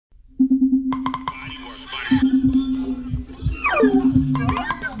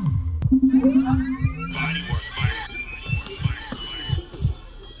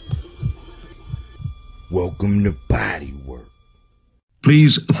Welcome to BodyWork.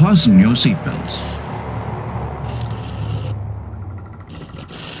 Please fasten your seatbelts.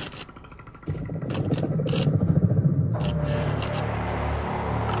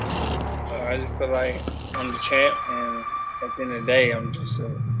 I just feel like I'm the champ, and at the end of the day, I'm just a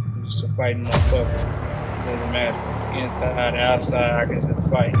fighting motherfucker. It doesn't matter, inside, outside, I can just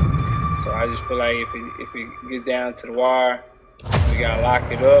fight. So I just feel like if it gets down to the wire, we gotta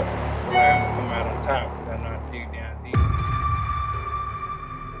lock it up. I feel like I'm gonna come out on top because I know how to dig down deep.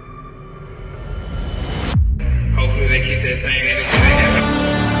 Hopefully they keep that same energy they have.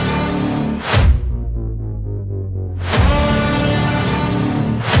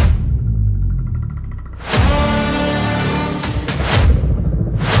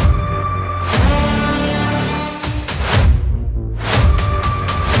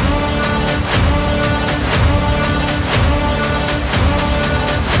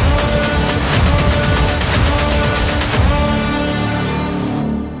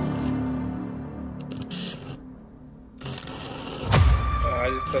 I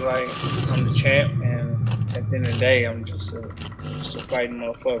just feel like I'm the champ, and at the end of the day, I'm just a fighting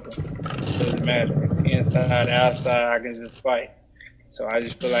motherfucker. It doesn't matter, inside, outside, I can just fight. So I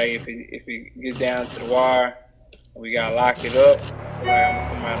just feel like if it gets down to the wire, we gotta lock it up. I feel like I'm gonna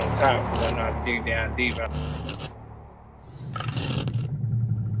come out on top because I know how to dig down deep.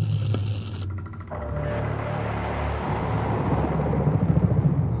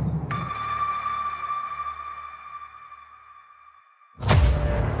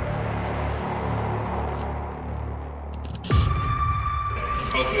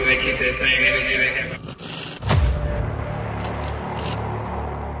 Hopefully they keep that same energy they have.